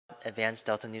about advanced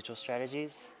delta neutral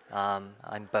strategies.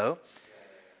 I'm Bo,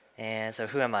 and so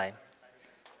who am I?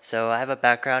 So I have a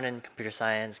background in computer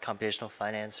science, computational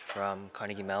finance from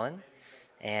Carnegie Mellon,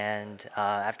 and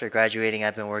after graduating,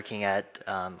 I've been working at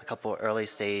a couple early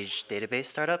stage database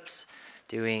startups,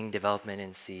 doing development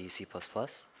in C, C++.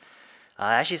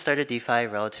 I actually started DeFi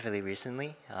relatively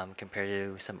recently compared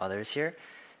to some others here,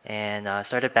 and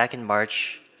started back in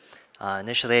March.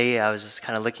 Initially, I was just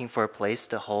kind of looking for a place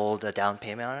to hold a down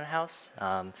payment on a house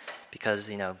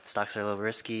because stocks are a little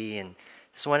risky, and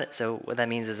so what that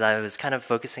means is I was kind of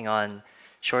focusing on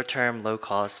short-term,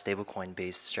 low-cost,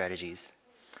 stablecoin-based strategies,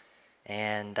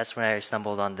 and that's when I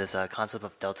stumbled on this concept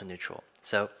of delta neutral.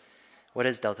 So, what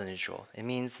is delta neutral? It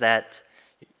means that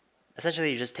essentially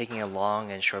you're just taking a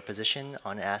long and short position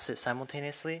on an asset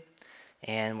simultaneously,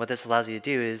 and what this allows you to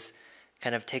do is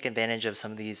kind of take advantage of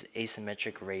some of these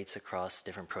asymmetric rates across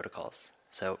different protocols.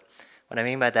 So what I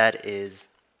mean by that is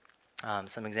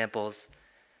some examples.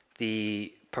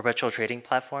 The perpetual trading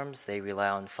platforms, they rely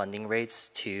on funding rates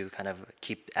to kind of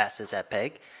keep assets at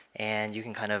peg, and you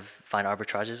can kind of find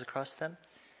arbitrages across them.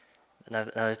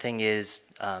 Another thing is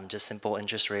just simple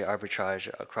interest rate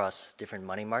arbitrage across different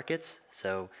money markets.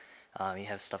 So you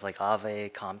have stuff like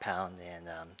Aave, Compound, and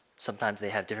sometimes they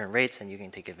have different rates and you can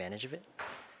take advantage of it.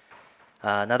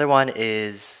 Another one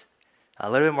is a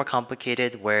little bit more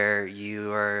complicated where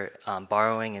you are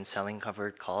borrowing and selling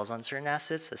covered calls on certain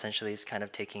assets. Essentially, it's kind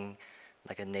of taking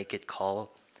like a naked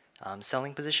call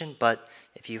selling position. But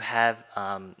if you have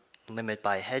limit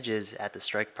buy hedges at the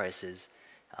strike prices,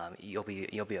 you'll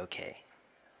be okay.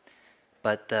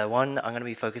 But the one I'm going to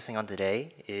be focusing on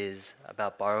today is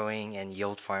about borrowing and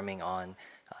yield farming on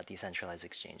decentralized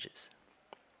exchanges.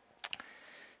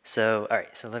 So, all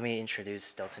right, so let me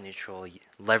introduce delta neutral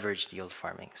leveraged yield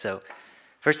farming. So,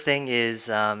 first thing is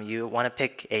you want to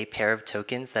pick a pair of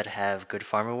tokens that have good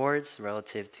farm rewards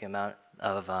relative to the amount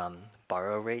of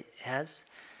borrow rate it has.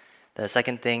 The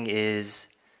second thing is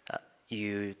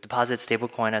you deposit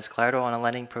stablecoin as collateral on a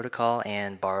lending protocol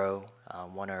and borrow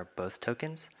one or both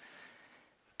tokens.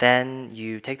 Then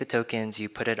you take the tokens, you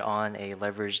put it on a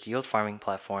leveraged yield farming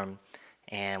platform,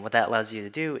 and what that allows you to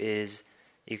do is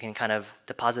you can kind of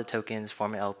deposit tokens,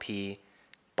 form an LP,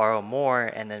 borrow more,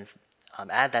 and then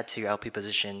add that to your LP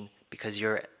position because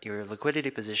your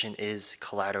liquidity position is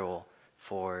collateral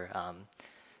for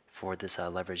this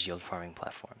leveraged yield farming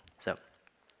platform. So,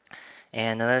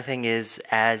 and another thing is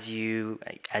as you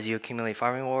accumulate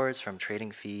farming rewards from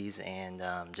trading fees and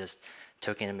just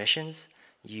token emissions,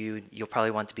 you'll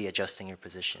probably want to be adjusting your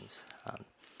positions.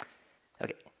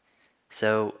 Okay,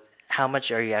 so how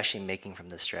much are you actually making from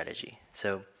this strategy?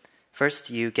 So first,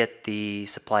 you get the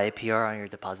supply APR on your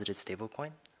deposited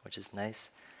stablecoin, which is nice.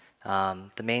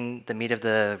 The meat of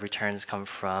the returns come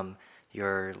from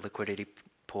your liquidity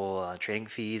pool trading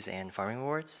fees and farming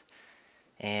rewards.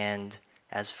 And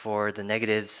as for the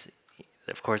negatives,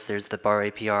 of course, there's the borrow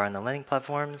APR on the lending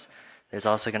platforms. There's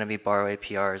also going to be borrow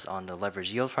APRs on the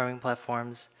leveraged yield farming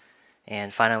platforms.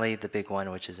 And finally, the big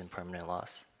one, which is impermanent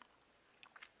loss.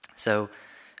 So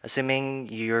assuming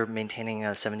you're maintaining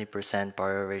a 70%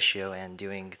 borrow ratio and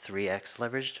doing 3x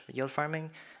leveraged yield farming,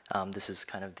 this is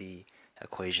kind of the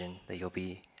equation that you'll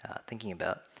be thinking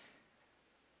about.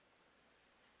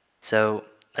 So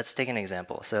let's take an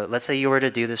example. So let's say you were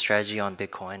to do the strategy on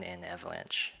Bitcoin and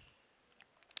Avalanche.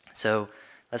 So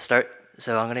let's start.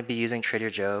 So I'm going to be using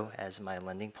Trader Joe as my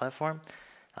lending platform.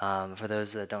 For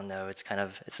those that don't know, it's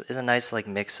a nice like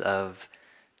mix of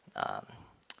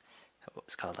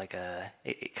what's called like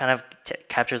it kind of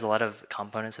captures a lot of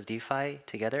components of DeFi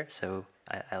together, so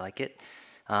I like it.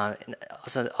 And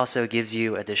also gives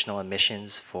you additional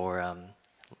emissions for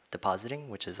depositing,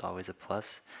 which is always a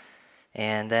plus.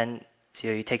 And then so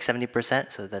you take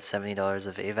 70%, so that's $70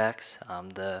 of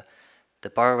AVAX. The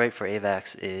borrow rate for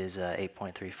AVAX is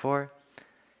 8.34.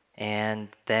 And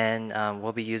then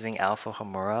we'll be using Alpha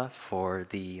Homura for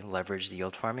the leveraged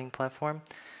yield farming platform.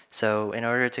 So in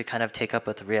order to kind of take up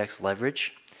a 3x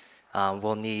leverage,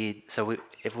 we'll need,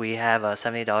 if we have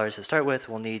 $70 to start with,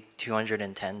 we'll need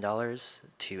 $210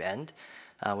 to end,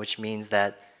 which means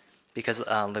that because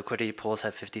liquidity pools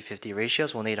have 50-50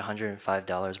 ratios, we'll need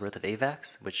 $105 worth of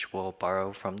AVAX, which we'll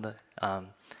borrow from the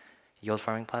yield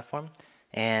farming platform,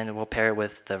 and we'll pair it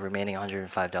with the remaining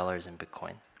 $105 in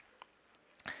Bitcoin.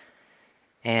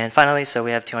 And finally, so we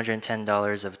have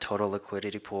 $210 of total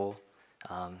liquidity pool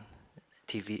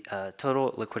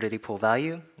total liquidity pool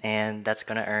value, and that's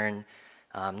going to earn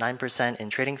 9% in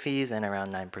trading fees and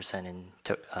around 9% in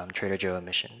Trader Joe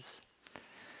emissions.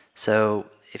 So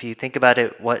if you think about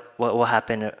it, what will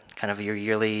happen, kind of your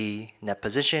yearly net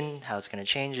position, how it's going to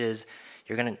change is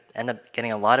you're going to end up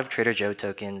getting a lot of Trader Joe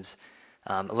tokens,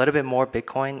 a little bit more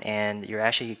Bitcoin, and you're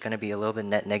actually going to be a little bit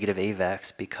net negative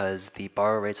AVAX because the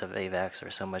borrow rates of AVAX are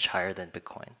so much higher than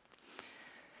Bitcoin.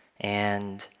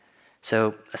 And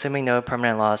so assuming no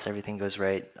permanent loss, everything goes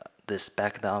right, this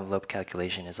back of the envelope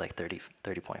calculation is like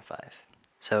 30.5.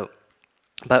 So,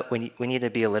 but we need to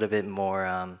be a little bit more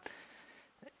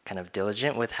kind of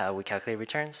diligent with how we calculate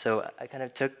returns. So I kind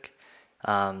of took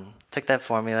that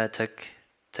formula, took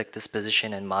this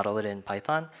position and modeled it in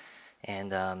Python,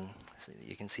 and so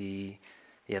you can see,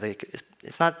 yeah,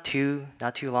 it's not too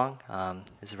long.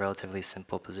 It's a relatively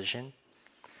simple position.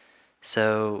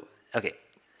 So okay,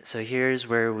 so here's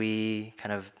where we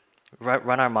kind of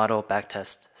run our model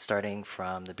backtest starting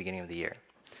from the beginning of the year.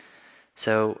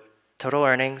 So total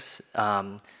earnings.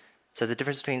 So the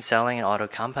difference between selling and auto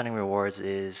compounding rewards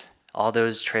is all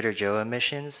those Trader Joe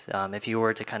emissions. If you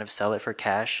were to kind of sell it for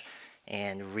cash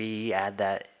and re-add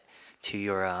that to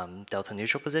your delta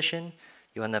neutral position,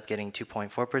 you end up getting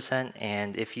 2.4%.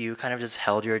 And if you kind of just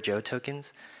held your Joe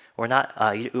tokens, or not,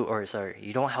 you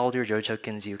don't hold your Joe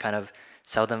tokens, you kind of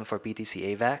sell them for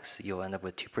BTC AVAX, you'll end up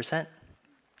with 2%.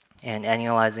 And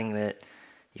annualizing it,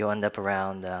 you'll end up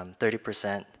around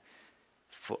 30%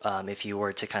 if you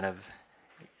were to kind of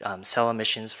sell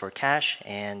emissions for cash,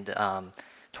 and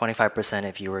 25%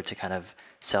 if you were to kind of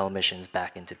sell emissions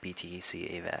back into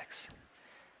BTC AVAX.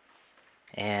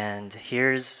 And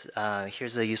here's a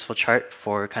useful chart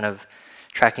for kind of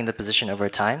tracking the position over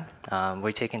time.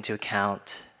 We take into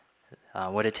account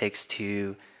what it takes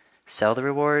to sell the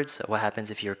rewards, what happens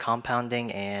if you're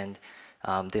compounding, and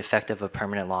the effect of a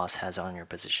permanent loss has on your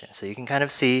position. So you can kind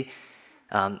of see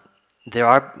there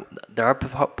are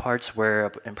parts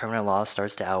where impermanent loss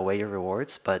starts to outweigh your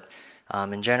rewards, but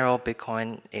in general,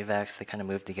 Bitcoin, AVAX, they kind of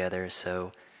move together,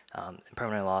 so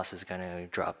impermanent loss is going to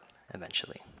drop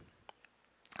eventually.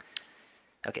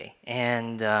 Okay,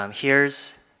 and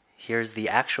here's the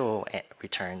actual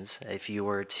returns if you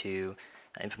were to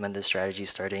implement this strategy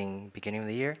starting beginning of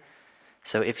the year.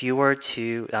 So if you were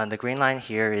to, the green line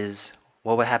here is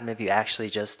what would happen if you actually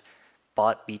just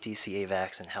bought BTC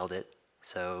AVAX and held it.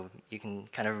 So you can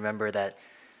kind of remember that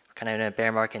we're kind of in a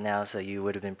bear market now, so you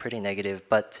would have been pretty negative,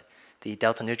 but the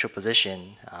delta neutral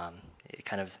position, it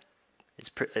kind of,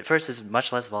 at first is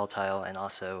much less volatile, and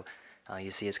also you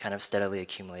see it's kind of steadily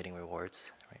accumulating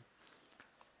rewards. Right?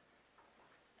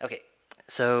 Okay,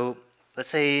 so let's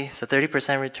say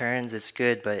 30% returns is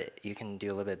good, but you can do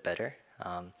a little bit better.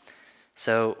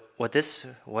 So what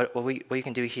you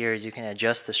can do here is you can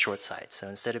adjust the short side. So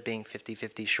instead of being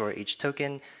 50-50 short each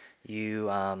token, you're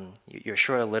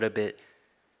short a little bit.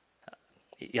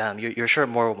 You're short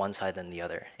more one side than the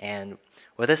other. And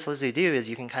what this lets you do is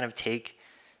you can kind of take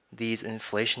these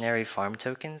inflationary farm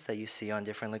tokens that you see on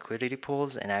different liquidity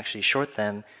pools and actually short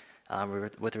them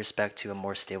with respect to a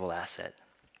more stable asset.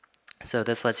 So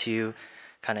this lets you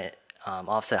kind of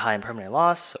offset high and permanent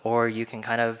loss, or you can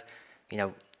kind of,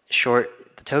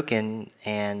 short the token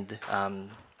and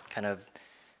kind of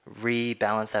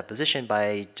rebalance that position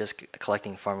by just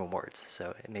collecting farm rewards.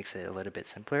 So it makes it a little bit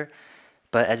simpler.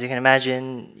 But as you can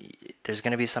imagine, there's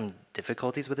going to be some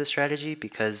difficulties with this strategy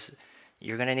because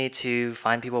you're going to need to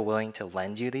find people willing to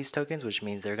lend you these tokens, which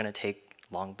means they're going to take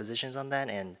long positions on that,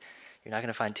 and you're not going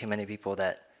to find too many people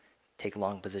that take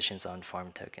long positions on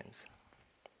farm tokens.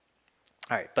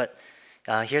 All right, but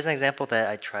here's an example that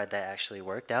I tried that actually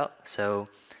worked out. So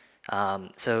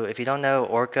if you don't know,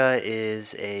 Orca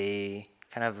is a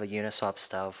kind of a Uniswap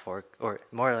style fork, or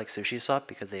more like SushiSwap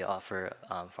because they offer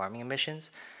farming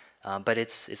emissions. But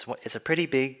it's a pretty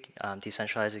big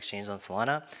decentralized exchange on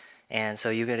Solana, and so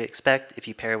you could expect if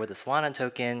you pair it with a Solana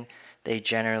token, they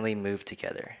generally move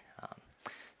together.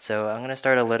 So I'm going to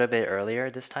start a little bit earlier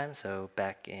this time, so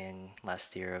back in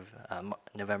last year of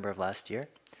November of last year.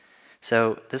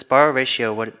 So this borrow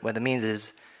ratio, what it means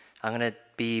is I'm going to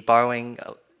be borrowing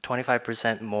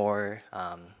 25% more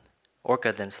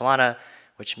Orca than Solana,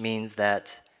 which means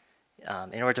that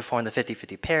in order to form the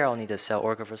 50-50 pair, I'll need to sell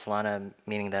Orca for Solana,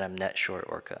 meaning that I'm net short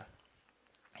Orca.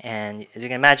 And as you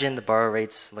can imagine, the borrow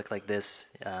rates look like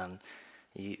this.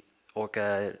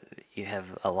 Orca, you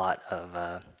have a lot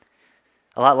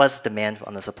less demand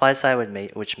on the supply side,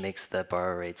 which makes the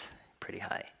borrow rates pretty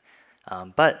high.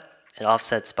 But it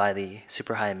offsets by the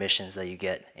super high emissions that you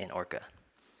get in Orca.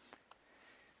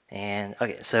 And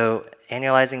okay, so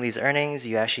annualizing these earnings,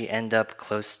 you actually end up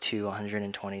close to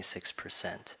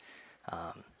 126%.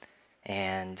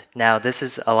 And now this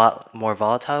is a lot more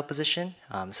volatile position.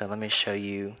 So let me show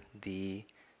you the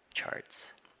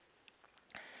charts.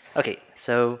 Okay,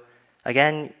 so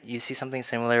again, you see something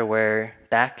similar where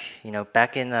back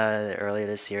in earlier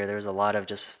this year, there was a lot of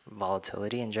just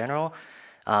volatility in general.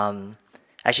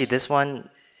 Actually, this one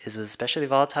was especially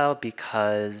volatile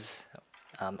because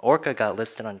Orca got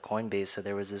listed on Coinbase, so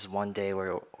there was this one day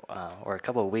where, or a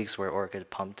couple of weeks where Orca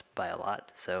pumped by a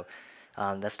lot. So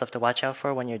that's stuff to watch out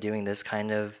for when you're doing this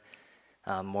kind of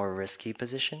more risky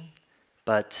position.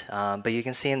 But you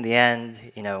can see in the end,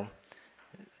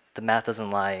 the math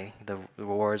doesn't lie. The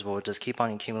rewards will just keep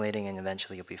on accumulating, and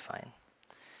eventually you'll be fine.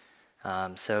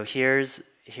 So here's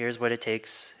what it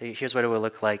takes. Here's what it will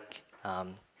look like,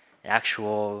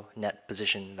 actual net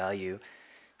position value.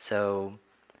 So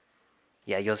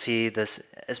yeah, you'll see this,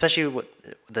 especially with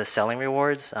the selling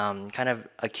rewards, kind of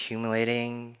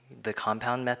accumulating the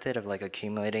compound method of like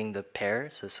accumulating the pair.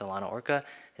 So Solana Orca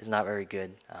is not very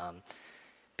good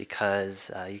because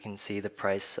you can see the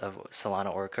price of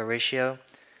Solana Orca ratio.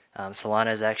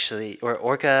 Solana is actually, or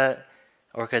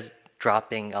Orca's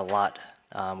dropping a lot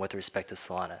with respect to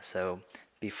Solana. So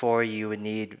before you would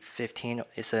need 15,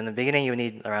 so in the beginning you would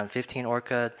need around 15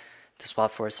 Orca to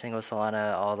swap for a single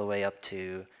Solana, all the way up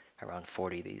to around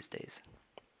 40 these days,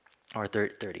 or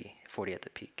 30, 40 at the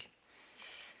peak.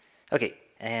 Okay,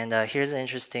 and here's an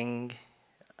interesting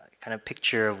kind of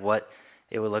picture of what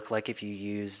it would look like if you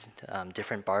used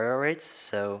different borrow rates.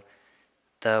 So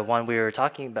the one we were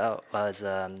talking about was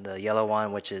the yellow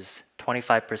one, which is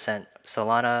 25%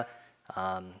 Solana,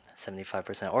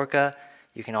 75% Orca.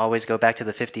 You can always go back to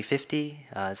the 50-50.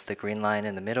 It's the green line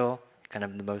in the middle, kind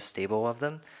of the most stable of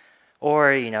them.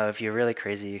 Or if you're really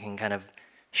crazy, you can kind of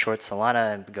short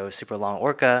Solana and go super long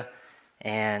Orca,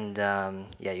 and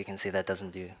yeah, you can see that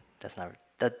doesn't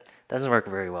work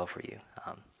very well for you.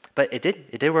 But it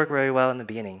did work very well in the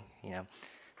beginning,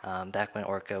 back when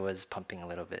Orca was pumping a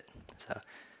little bit. So,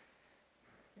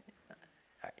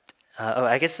 all right. Oh,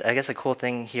 I guess a cool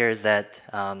thing here is that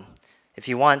if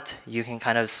you want, you can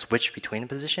kind of switch between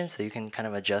positions, so you can kind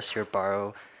of adjust your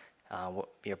borrow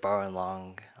and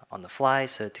long on the fly,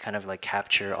 so to kind of like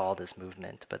capture all this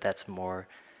movement. But that's more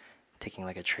taking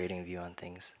like a trading view on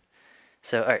things.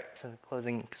 So all right,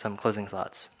 some closing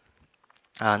thoughts.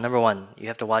 Number one, you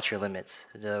have to watch your limits.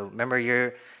 So remember,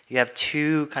 you have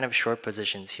two kind of short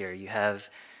positions here. You have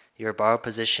your borrow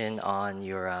position on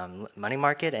your money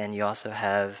market, and you also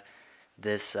have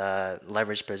this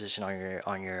leverage position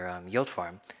on your yield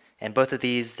farm. And both of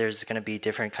these, there's going to be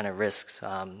different kind of risks.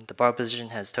 The borrow position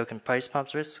has token price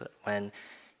pumps risk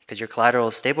because your collateral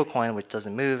is stablecoin, which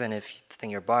doesn't move, and if the thing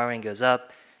you're borrowing goes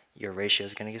up, your ratio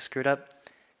is going to get screwed up.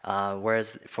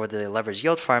 Whereas for the leverage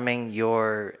yield farming,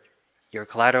 your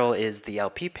collateral is the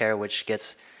LP pair, which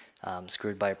gets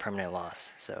screwed by a permanent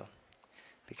loss. So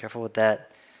be careful with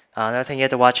that. Another thing you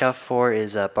have to watch out for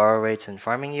is borrow rates and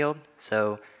farming yield.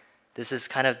 So this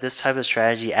type of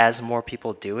strategy, as more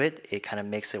people do it, it kind of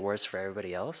makes it worse for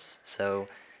everybody else. So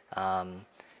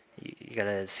you got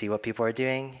to see what people are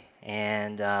doing,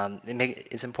 and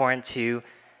it's important to,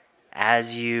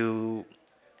 as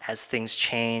things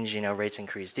change, rates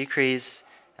increase, decrease,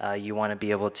 you want to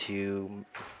be able to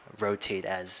rotate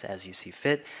as you see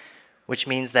fit, which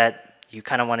means that you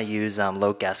kind of want to use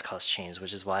low gas cost chains,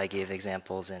 which is why I gave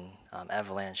examples in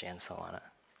Avalanche and Solana.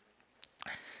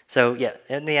 So yeah,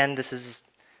 in the end, this is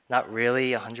not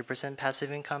really 100%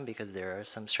 passive income because there are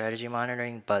some strategy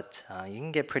monitoring, but you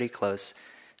can get pretty close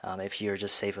if you're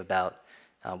just safe about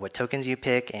what tokens you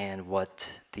pick and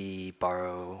what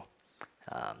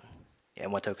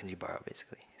what tokens you borrow,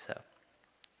 basically. So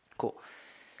cool.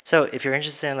 So if you're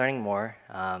interested in learning more,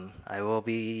 I will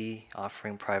be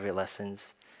offering private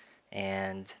lessons,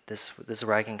 and this is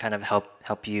where I can kind of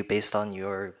help you based on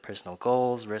your personal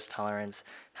goals, risk tolerance,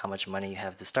 how much money you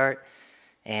have to start,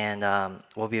 and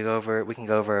we can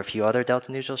go over a few other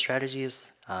delta neutral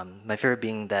strategies. My favorite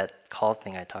being that call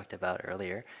thing I talked about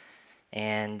earlier,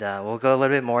 and we'll go a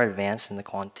little bit more advanced in the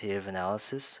quantitative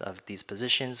analysis of these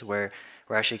positions, where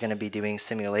we're actually going to be doing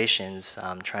simulations,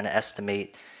 trying to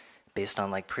estimate based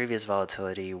on like previous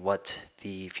volatility what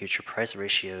the future price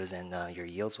ratios and your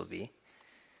yields will be.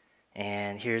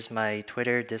 And here's my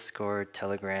Twitter, Discord,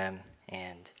 Telegram,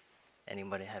 and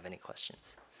anybody have any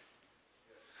questions?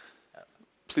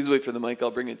 Please wait for the mic.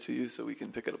 I'll bring it to you so we can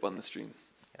pick it up on the stream.